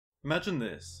Imagine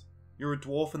this. You're a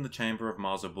dwarf in the chamber of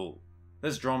Khazad-dum.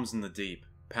 There's drums in the deep,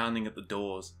 pounding at the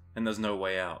doors, and there's no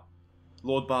way out.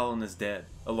 Lord Balin is dead,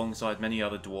 alongside many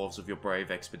other dwarves of your brave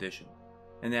expedition,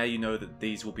 and now you know that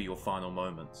these will be your final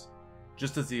moments.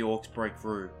 Just as the orcs break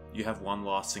through, you have one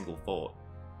last single thought.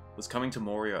 Was coming to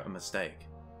Moria a mistake?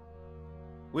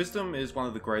 Wisdom is one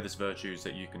of the greatest virtues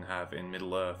that you can have in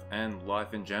Middle-earth and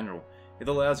life in general. It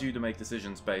allows you to make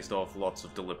decisions based off lots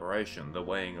of deliberation, the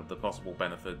weighing of the possible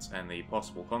benefits and the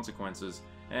possible consequences,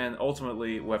 and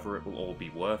ultimately whether it will all be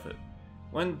worth it.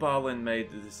 When Balin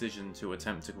made the decision to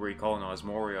attempt to recolonize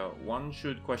Moria, one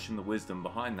should question the wisdom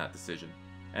behind that decision,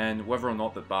 and whether or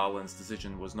not that Balin's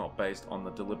decision was not based on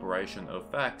the deliberation of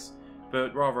facts,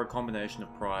 but rather a combination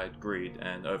of pride, greed,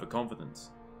 and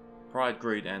overconfidence. Pride,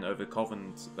 greed, and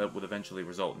overconfidence that would eventually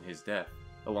result in his death,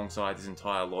 alongside his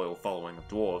entire loyal following of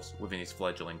dwarves within his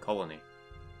fledgling colony.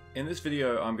 In this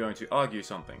video I'm going to argue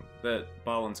something, that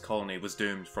Balin's colony was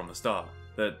doomed from the start,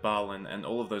 that Balin and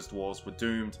all of those dwarves were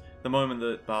doomed the moment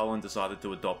that Balin decided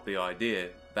to adopt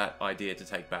that idea to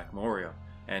take back Moria,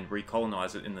 and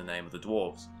recolonize it in the name of the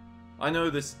dwarves. I know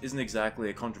this isn't exactly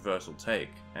a controversial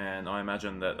take, and I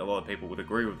imagine that a lot of people would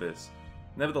agree with this.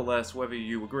 Nevertheless, whether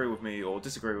you agree with me or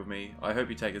disagree with me, I hope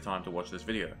you take the time to watch this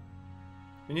video.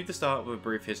 We need to start with a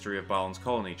brief history of Balin's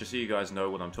colony, just so you guys know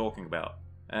what I'm talking about.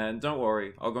 And don't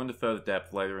worry, I'll go into further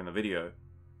depth later in the video.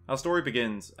 Our story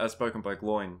begins, as spoken by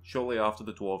Gloin, shortly after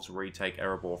the dwarves retake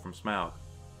Erebor from Smaug,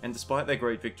 and despite their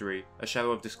great victory, a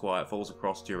shadow of disquiet falls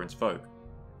across Durin's folk.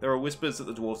 There are whispers that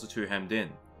the dwarves are too hemmed in,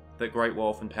 that great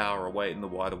wealth and power await in the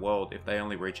wider world if they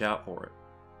only reach out for it.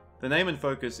 The name and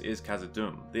focus is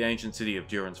Khazad-dum, the ancient city of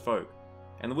Durin's folk,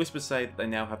 and the whispers say that they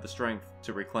now have the strength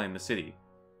to reclaim the city.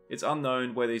 It's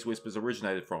unknown where these whispers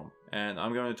originated from, and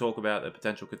I'm going to talk about a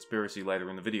potential conspiracy later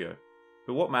in the video,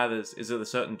 but what matters is that a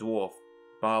certain dwarf,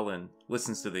 Balin,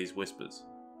 listens to these whispers.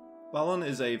 Balin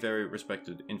is a very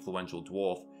respected, influential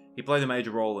dwarf. He played a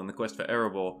major role in the quest for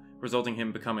Erebor, resulting in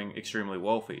him becoming extremely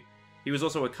wealthy. He was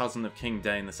also a cousin of King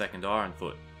Dain II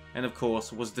Ironfoot, and of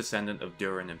course was a descendant of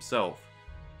Durin himself.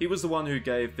 He was the one who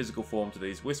gave physical form to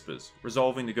these whispers,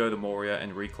 resolving to go to Moria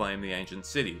and reclaim the ancient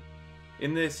city.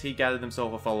 In this, he gathered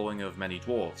himself a following of many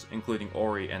dwarves, including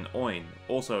Ori and Oin,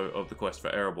 also of the quest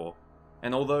for Erebor,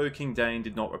 and although King Dain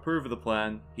did not approve of the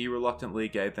plan, he reluctantly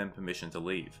gave them permission to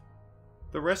leave.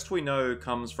 The rest we know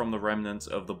comes from the remnants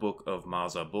of the Book of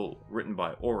Khazad-dum, written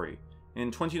by Ori. In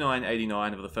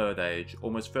 2989 of the Third Age,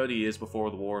 almost 30 years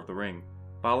before the War of the Ring,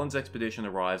 Balin's expedition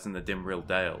arrives in the Dimril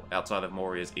Dale, outside of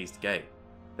Moria's East Gate.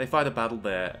 They fight a battle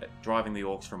there, driving the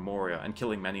orcs from Moria and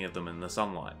killing many of them in the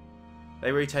sunlight.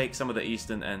 They retake some of the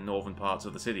eastern and northern parts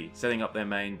of the city, setting up their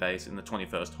main base in the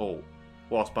 21st Hall,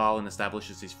 whilst Balin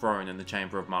establishes his throne in the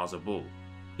chamber of Khazad-dum.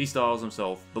 He styles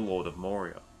himself the Lord of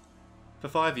Moria. For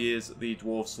 5 years, the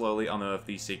dwarves slowly unearth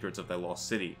the secrets of their lost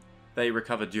city. They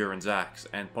recover Durin's axe,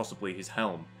 and possibly his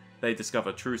helm. They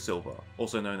discover true silver,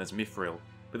 also known as mithril,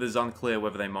 but it is unclear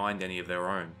whether they mined any of their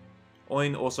own.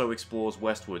 Oin also explores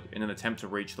westward in an attempt to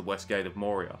reach the west gate of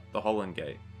Moria, the Holland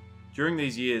Gate. During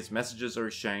these years, messages are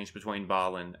exchanged between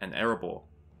Balin and Erebor,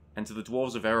 and to the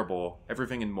dwarves of Erebor,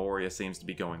 everything in Moria seems to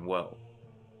be going well.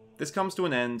 This comes to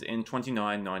an end in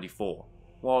 2994.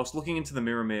 Whilst looking into the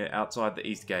Mirror outside the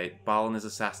East Gate, Balin is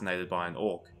assassinated by an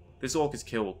orc. This orc is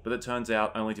killed, but it turns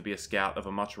out only to be a scout of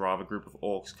a much larger group of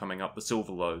orcs coming up the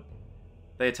Silver Lode.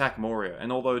 They attack Moria,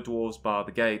 and although dwarves bar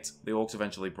the gates, the orcs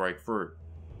eventually break through.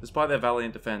 Despite their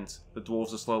valiant defense, the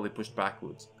dwarves are slowly pushed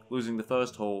backwards, losing the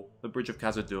first hall, the Bridge of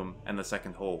Khazad-dum, and the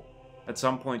second hall. At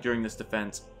some point during this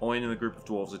defense, Oin and a group of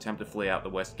dwarves attempt to flee out the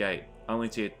west gate, only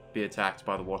to be attacked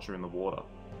by the Watcher in the Water.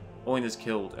 Oin is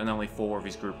killed, and only 4 of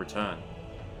his group return.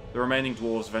 The remaining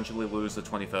dwarves eventually lose the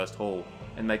 21st hall,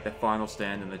 and make their final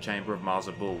stand in the chamber of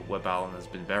Khazad-dum, where Balin has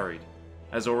been buried.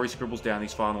 As Ori scribbles down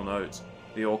his final notes,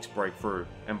 the orcs break through,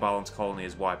 and Balin's colony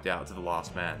is wiped out to the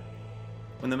last man.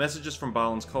 When the messages from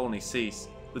Balin's colony cease,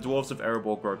 the dwarves of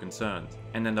Erebor grow concerned,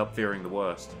 and end up fearing the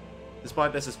worst.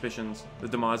 Despite their suspicions, the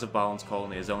demise of Balin's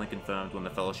colony is only confirmed when the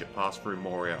Fellowship pass through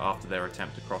Moria after their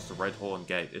attempt to cross the Red Horn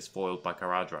Gate is foiled by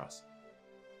Caradhras.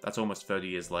 That's almost 30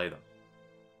 years later.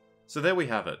 So there we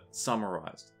have it,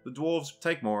 summarised. The dwarves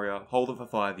take Moria, hold it for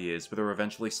 5 years, but are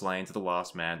eventually slain to the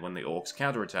last man when the orcs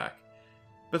counterattack.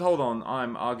 But hold on,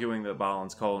 I'm arguing that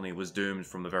Balin's colony was doomed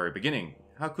from the very beginning.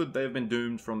 How could they have been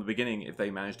doomed from the beginning if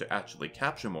they managed to actually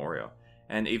capture Moria,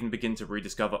 and even begin to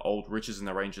rediscover old riches in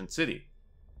their ancient city?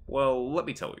 Well, let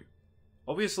me tell you.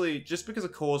 Obviously, just because a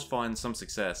cause finds some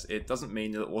success, it doesn't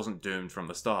mean that it wasn't doomed from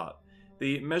the start.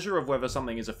 The measure of whether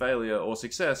something is a failure or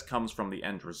success comes from the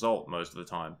end result most of the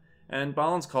time, and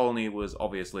Balin's colony was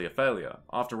obviously a failure.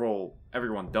 After all,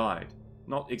 everyone died.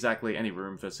 Not exactly any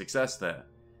room for success there.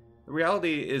 The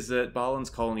reality is that Balin's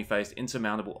colony faced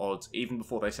insurmountable odds even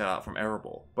before they set out from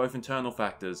Erebor, both internal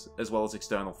factors as well as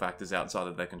external factors outside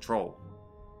of their control.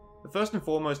 The first and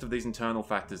foremost of these internal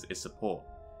factors is support.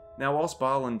 Now, whilst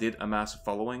Balin did amass a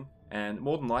following, and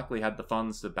more than likely had the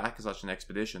funds to back such an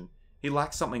expedition, he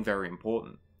lacked something very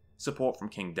important: support from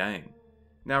King Dain.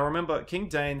 Now remember, King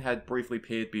Dain had briefly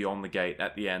peered beyond the gate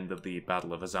at the end of the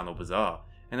Battle of Azanul Bazaar,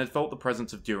 and had felt the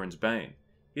presence of Durin's Bane.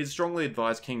 He had strongly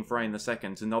advised King Thrain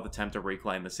II to not attempt to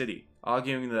reclaim the city,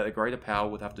 arguing that a greater power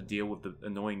would have to deal with the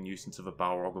annoying nuisance of a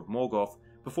Balrog of Morgoth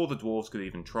before the dwarves could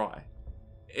even try.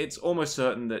 It's almost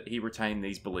certain that he retained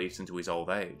these beliefs into his old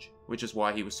age, which is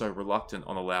why he was so reluctant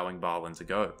on allowing Balin to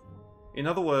go. In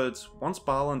other words, once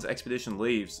Balin's expedition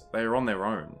leaves, they are on their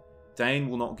own. Dain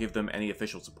will not give them any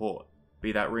official support,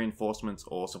 be that reinforcements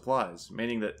or supplies,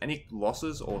 meaning that any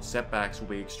losses or setbacks will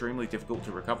be extremely difficult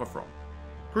to recover from.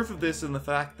 Proof of this in the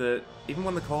fact that, even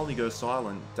when the colony goes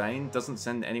silent, Dain doesn't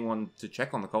send anyone to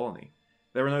check on the colony.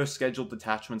 There are no scheduled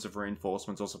detachments of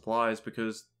reinforcements or supplies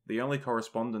because the only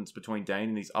correspondence between Dain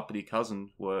and his uppity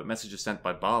cousin were messages sent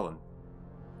by Balin.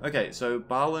 Okay, so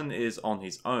Balin is on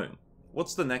his own.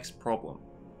 What's the next problem?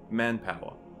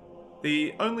 Manpower.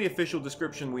 The only official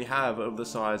description we have of the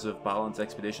size of Balin's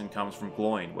expedition comes from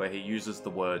Gloin, where he uses the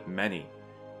word many.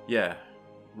 Yeah,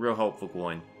 real helpful,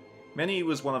 Gloin. Many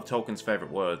was one of Tolkien's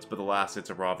favourite words, but alas, it's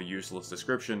a rather useless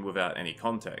description without any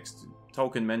context.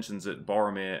 Tolkien mentions that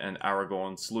Boromir and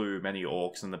Aragorn slew many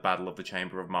orcs in the Battle of the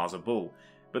Chamber of Maz-Bul,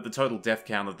 but the total death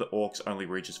count of the orcs only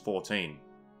reaches 14.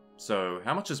 So,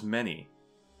 how much is many?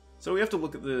 So we have to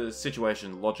look at the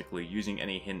situation logically, using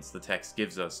any hints the text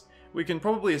gives us. We can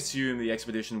probably assume the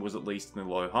expedition was at least in the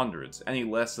low hundreds. Any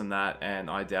less than that, and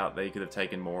I doubt they could have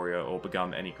taken Moria or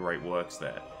begun any great works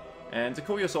there. And to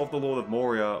call yourself the Lord of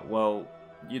Moria, well,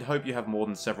 you'd hope you have more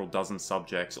than several dozen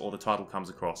subjects, or the title comes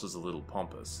across as a little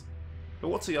pompous. But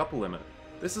what's the upper limit?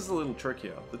 This is a little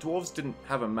trickier. The dwarves didn't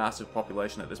have a massive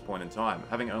population at this point in time,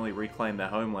 having only reclaimed their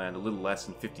homeland a little less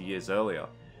than 50 years earlier.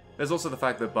 There's also the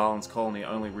fact that Balin's colony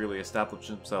only really established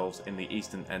themselves in the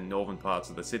eastern and northern parts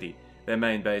of the city. Their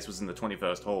main base was in the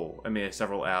 21st Hall, a mere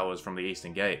several hours from the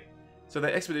eastern gate. So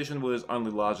their expedition was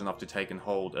only large enough to take and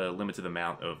hold a limited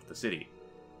amount of the city.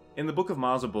 In the Book of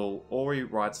Maz-Bul, Ori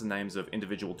writes the names of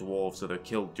individual dwarves that are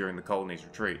killed during the colony's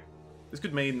retreat. This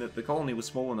could mean that the colony was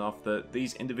small enough that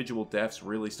these individual deaths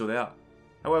really stood out.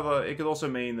 However, it could also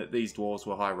mean that these dwarves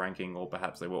were high-ranking, or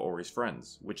perhaps they were Ori's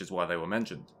friends, which is why they were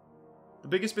mentioned. The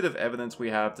biggest bit of evidence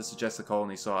we have to suggest the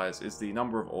colony size is the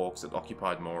number of orcs that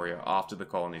occupied Moria after the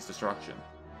colony's destruction.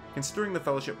 Considering the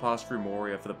Fellowship passed through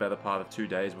Moria for the better part of 2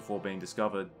 days before being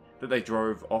discovered, that they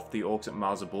drove off the orcs at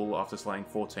Maz-Bul after slaying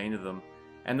 14 of them,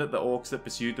 and that the orcs that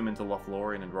pursued them into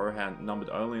Lothlorien and Rohan numbered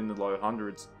only in the low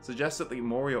hundreds, suggests that the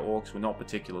Moria orcs were not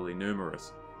particularly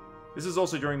numerous. This is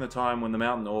also during the time when the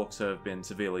mountain orcs have been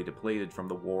severely depleted from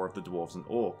the War of the Dwarves and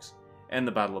Orcs, and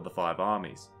the Battle of the Five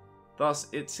Armies. Thus,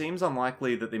 it seems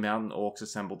unlikely that the mountain orcs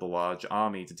assembled a large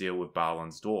army to deal with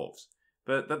Balin's dwarves,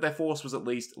 but that their force was at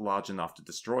least large enough to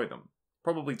destroy them,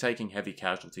 probably taking heavy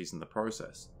casualties in the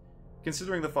process.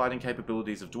 Considering the fighting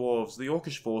capabilities of dwarves, the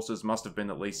orcish forces must have been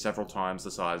at least several times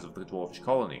the size of the dwarvish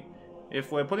colony.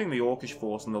 If we're putting the orcish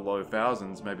force in the low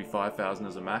thousands, maybe 5,000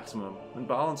 as a maximum, then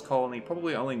Balin's colony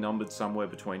probably only numbered somewhere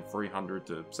between 300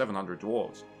 to 700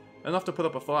 dwarves. Enough to put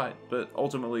up a fight, but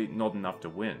ultimately not enough to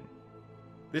win.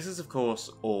 This is of course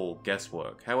all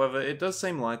guesswork, however it does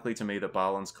seem likely to me that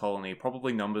Balin's colony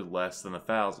probably numbered less than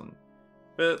 1,000.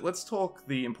 But let's talk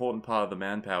the important part of the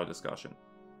manpower discussion.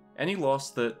 Any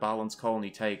loss that Balin's colony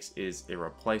takes is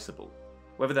irreplaceable.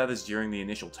 Whether that is during the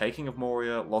initial taking of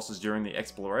Moria, losses during the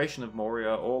exploration of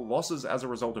Moria, or losses as a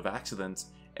result of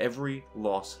accidents, every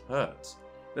loss hurts.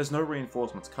 There's no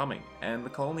reinforcements coming, and the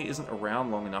colony isn't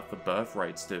around long enough for birth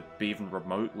rates to be even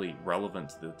remotely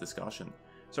relevant to the discussion.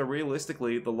 So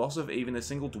realistically, the loss of even a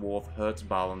single dwarf hurts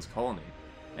Balin's colony.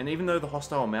 And even though the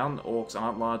hostile mountain orcs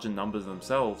aren't large in numbers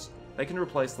themselves, they can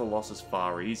replace the losses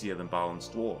far easier than Balin's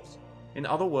dwarves. In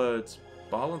other words,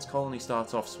 Balin's colony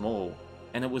starts off small,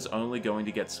 and it was only going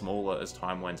to get smaller as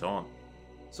time went on.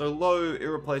 So low,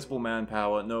 irreplaceable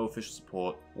manpower, no official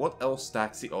support, what else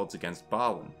stacks the odds against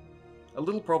Balin? A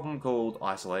little problem called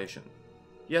isolation.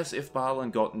 Yes, if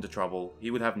Balin got into trouble, he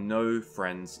would have no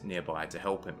friends nearby to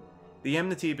help him. The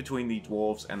enmity between the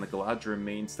dwarves and the Galadrim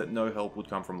means that no help would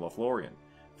come from Lothlorien.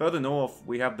 Further north,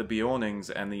 we have the Beornings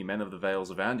and the Men of the Vales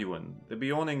of Anduin. The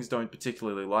Beornings don't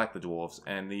particularly like the dwarves,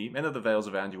 and the Men of the Vales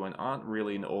of Anduin aren't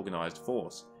really an organised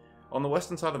force. On the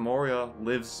western side of Moria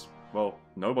lives, well,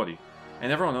 nobody.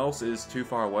 and everyone else is too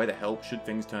far away to help should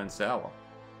things turn sour.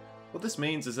 What this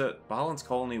means is that Balin's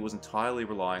colony was entirely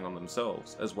relying on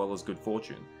themselves, as well as good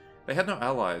fortune. They had no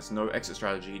allies, no exit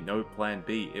strategy, no plan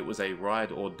B. It was a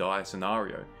ride or die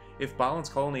scenario. If Balin's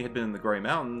colony had been in the Grey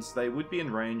Mountains, they would be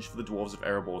in range for the Dwarves of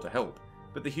Erebor to help.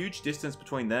 But the huge distance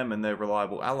between them and their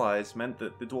reliable allies meant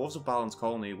that the Dwarves of Balin's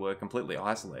colony were completely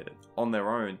isolated, on their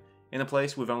own, in a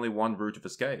place with only one route of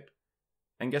escape.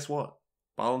 And guess what?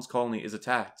 Balin's colony is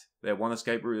attacked, their one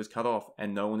escape route is cut off,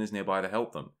 and no one is nearby to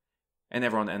help them. And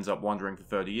everyone ends up wondering for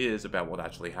 30 years about what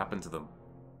actually happened to them.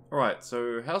 Alright,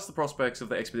 so how's the prospects of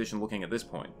the expedition looking at this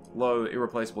point? Low,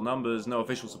 irreplaceable numbers, no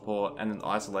official support, and an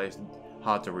isolated,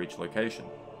 hard-to-reach location.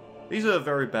 These are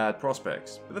very bad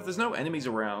prospects, but if there's no enemies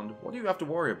around, what do you have to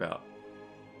worry about?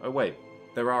 Oh wait,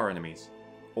 there are enemies.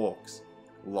 Orcs.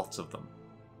 Lots of them.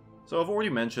 So I've already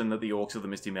mentioned that the orcs of the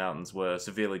Misty Mountains were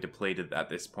severely depleted at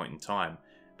this point in time,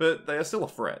 but they are still a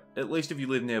threat, at least if you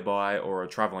live nearby or are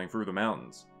travelling through the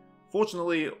mountains.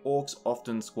 Fortunately, orcs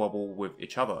often squabble with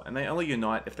each other, and they only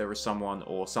unite if there is someone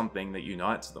or something that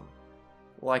unites them.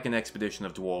 Like an expedition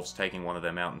of dwarves taking one of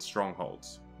their mountain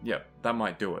strongholds. Yep, that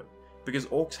might do it. Because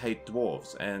orcs hate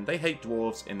dwarves, and they hate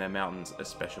dwarves in their mountains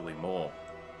especially more.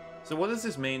 So what does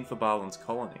this mean for Balin's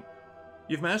colony?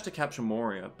 You've managed to capture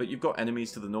Moria, but you've got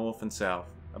enemies to the north and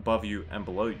south, above you and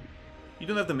below you. You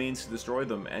don't have the means to destroy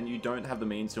them, and you don't have the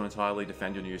means to entirely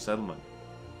defend your new settlement.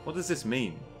 What does this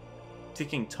mean?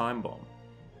 Ticking time bomb.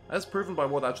 As proven by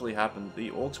what actually happened, the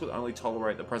orcs would only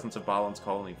tolerate the presence of Balin's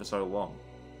colony for so long.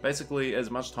 Basically,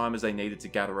 as much time as they needed to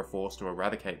gather a force to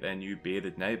eradicate their new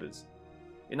bearded neighbours.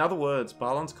 In other words,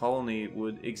 Balin's colony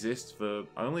would exist for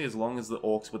only as long as the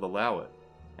orcs would allow it.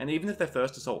 And even if their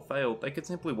first assault failed, they could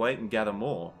simply wait and gather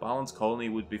more. Balin's colony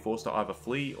would be forced to either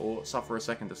flee or suffer a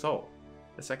second assault.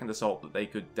 A second assault that they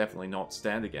could definitely not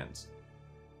stand against.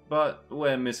 But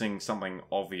we're missing something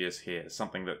obvious here,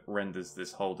 something that renders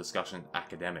this whole discussion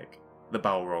academic. The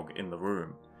Balrog in the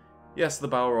room. Yes, the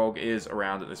Balrog is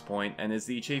around at this point, and is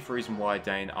the chief reason why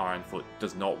Dane Ironfoot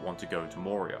does not want to go to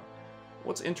Moria.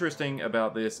 What's interesting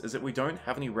about this is that we don't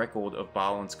have any record of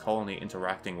Balin's colony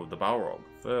interacting with the Balrog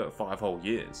for 5 whole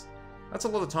years. That's a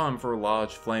lot of time for a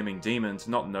large flaming demon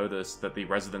to not notice that the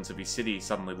residents of his city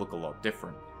suddenly look a lot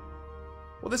different.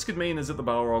 What this could mean is that the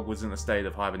Balrog was in a state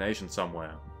of hibernation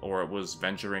somewhere, or it was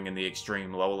venturing in the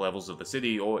extreme lower levels of the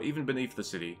city, or even beneath the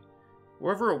city.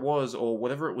 Wherever it was, or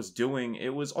whatever it was doing,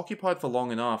 it was occupied for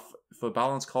long enough for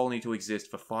Balin's colony to exist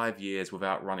for 5 years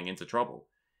without running into trouble.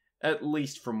 At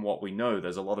least from what we know,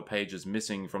 there's a lot of pages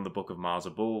missing from the Book of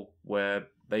Khazad-dum where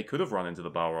they could have run into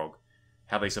the Balrog.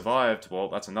 How they survived, well,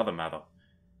 that's another matter.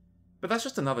 But that's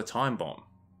just another time bomb.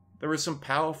 There is some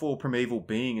powerful primeval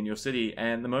being in your city,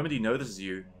 and the moment he notices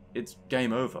you, it's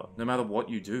game over, no matter what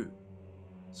you do.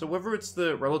 So whether it's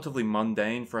the relatively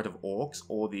mundane threat of orcs,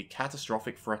 or the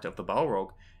catastrophic threat of the Balrog,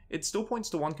 it still points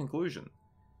to one conclusion.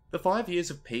 The 5 years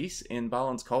of peace in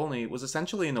Balin's colony was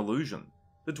essentially an illusion.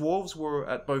 The dwarves were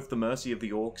at both the mercy of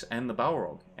the orcs and the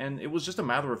Balrog, and it was just a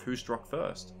matter of who struck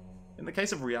first. In the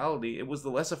case of reality, it was the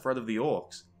lesser threat of the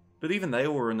orcs, but even they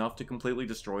were enough to completely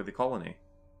destroy the colony.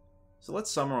 So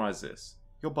let's summarize this.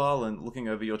 You're Balin looking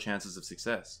over your chances of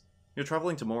success. You're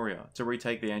travelling to Moria to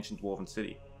retake the ancient dwarven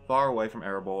city, far away from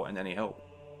Erebor and any help.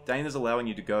 Dane is allowing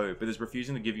you to go, but is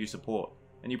refusing to give you support,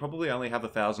 and you probably only have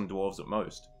 1,000 dwarves at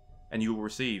most, and you will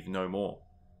receive no more.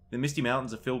 The Misty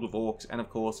Mountains are filled with orcs, and of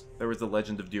course, there is the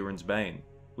legend of Durin's Bane,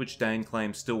 which Dane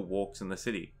claims still walks in the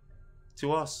city.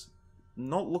 To us,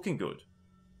 not looking good.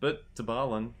 But to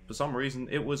Balin, for some reason,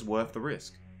 it was worth the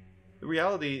risk. The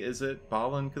reality is that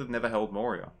Balin could have never held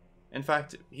Moria. In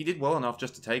fact, he did well enough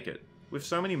just to take it. With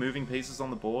so many moving pieces on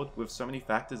the board, with so many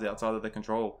factors outside of their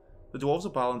control, the dwarves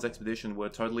of Balin's expedition were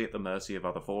totally at the mercy of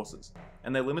other forces,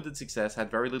 and their limited success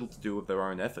had very little to do with their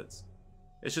own efforts.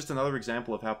 It's just another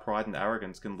example of how pride and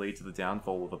arrogance can lead to the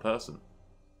downfall of a person.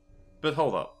 But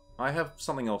hold up, I have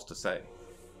something else to say.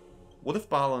 What if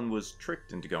Balin was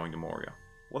tricked into going to Moria?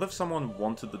 What if someone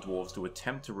wanted the dwarves to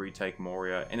attempt to retake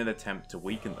Moria in an attempt to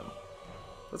weaken them?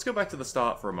 Let's go back to the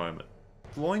start for a moment.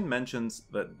 Floyne mentions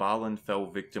that Balin fell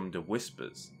victim to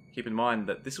whispers. Keep in mind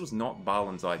that this was not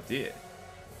Balin's idea.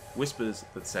 Whispers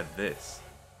that said this.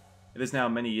 It is now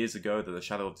many years ago that a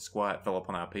shadow of disquiet fell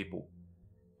upon our people.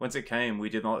 Whence it came, we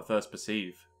did not at first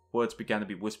perceive. Words began to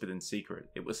be whispered in secret.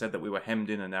 It was said that we were hemmed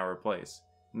in a narrow place,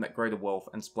 and that greater wealth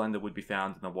and splendour would be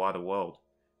found in a wider world.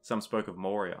 Some spoke of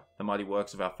Moria, the mighty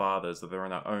works of our fathers that are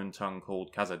in our own tongue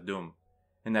called Khazad-dum,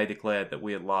 and they declared that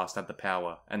we at last had the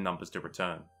power and numbers to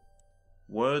return.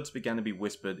 Words began to be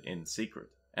whispered in secret,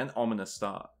 an ominous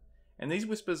start, and these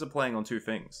whispers are playing on two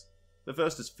things. The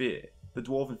first is fear. the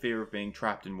dwarven fear of being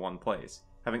trapped in one place,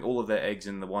 having all of their eggs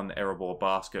in the one Erebor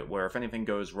basket where if anything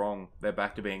goes wrong, they're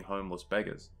back to being homeless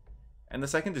beggars. And the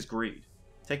second is greed,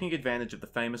 taking advantage of the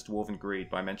famous dwarven greed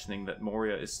by mentioning that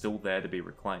Moria is still there to be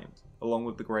reclaimed, along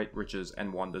with the great riches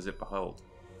and wonders it beheld.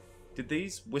 Did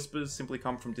these whispers simply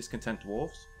come from discontent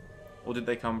dwarves? Or did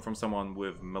they come from someone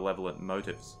with malevolent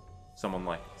motives? Someone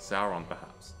like Sauron,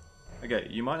 perhaps? Okay,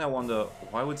 you might now wonder,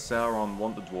 why would Sauron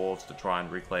want the dwarves to try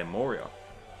and reclaim Moria?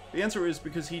 The answer is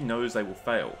because he knows they will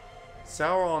fail.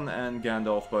 Sauron and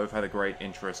Gandalf both had a great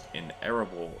interest in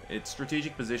Erebor. Its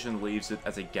strategic position leaves it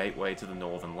as a gateway to the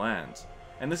Northern lands.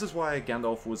 And this is why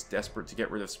Gandalf was desperate to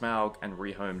get rid of Smaug and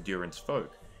rehome Durin's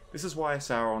folk. This is why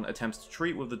Sauron attempts to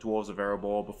treat with the dwarves of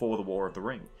Erebor before the War of the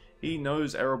Ring. He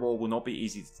knows Erebor will not be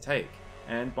easy to take,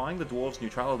 and buying the dwarves'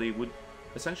 neutrality would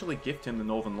essentially gift him the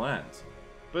Northern lands.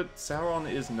 But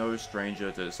Sauron is no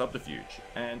stranger to subterfuge,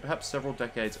 and perhaps several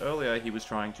decades earlier he was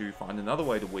trying to find another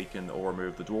way to weaken or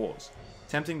remove the dwarves,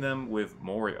 tempting them with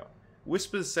Moria.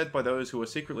 Whispers said by those who are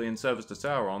secretly in service to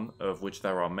Sauron, of which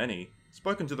there are many,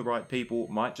 spoken to the right people,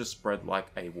 might just spread like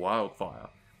a wildfire.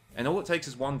 And all it takes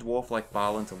is one dwarf like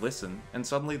Balin to listen, and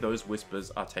suddenly those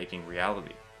whispers are taking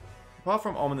reality. Apart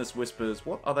from ominous whispers,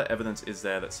 what other evidence is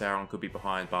there that Sauron could be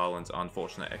behind Balin's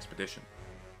unfortunate expedition?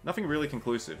 Nothing really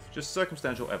conclusive, just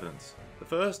circumstantial evidence. The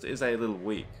first is a little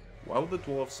weak. Why would the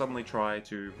dwarves suddenly try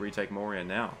to retake Moria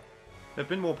now? They've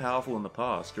been more powerful in the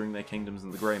past, during their kingdoms in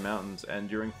the Grey Mountains, and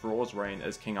during Thror's reign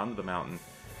as King Under the Mountain.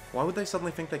 Why would they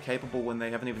suddenly think they're capable when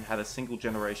they haven't even had a single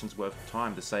generation's worth of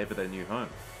time to savour their new home?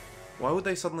 Why would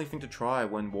they suddenly think to try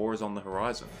when war is on the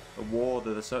horizon? A war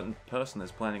that a certain person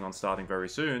is planning on starting very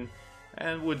soon,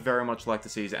 and would very much like to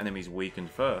see his enemies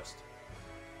weakened first.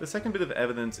 The second bit of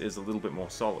evidence is a little bit more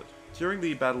solid. During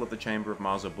the Battle of the Chamber of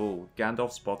Maz-Zabul,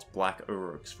 Gandalf spots black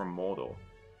Uruks from Mordor.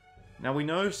 Now we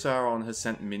know Sauron has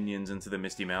sent minions into the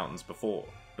Misty Mountains before,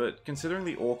 but considering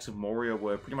the orcs of Moria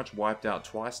were pretty much wiped out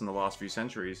twice in the last few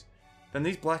centuries, then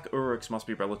these black Uruks must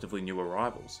be relatively new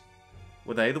arrivals.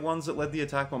 Were they the ones that led the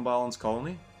attack on Balin's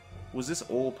colony? Was this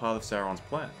all part of Sauron's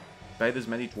plan? Bait as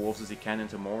many dwarves as he can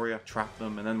into Moria, trap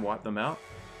them, and then wipe them out?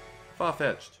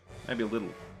 Far-fetched. Maybe a little.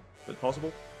 But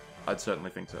possible? I'd certainly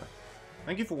think so.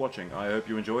 Thank you for watching. I hope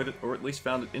you enjoyed it, or at least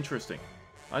found it interesting.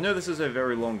 I know this is a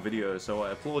very long video, so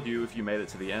I applaud you if you made it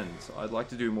to the end. I'd like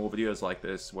to do more videos like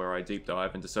this, where I deep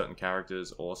dive into certain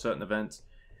characters or certain events.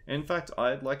 In fact,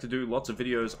 I'd like to do lots of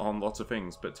videos on lots of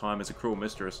things, but time is a cruel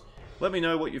mistress. Let me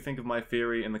know what you think of my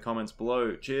theory in the comments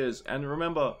below. Cheers, and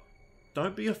remember,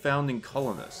 don't be a founding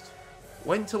colonist.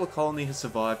 Wait until a colony has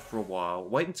survived for a while,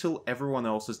 wait until everyone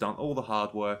else has done all the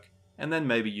hard work, and then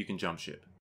maybe you can jump ship.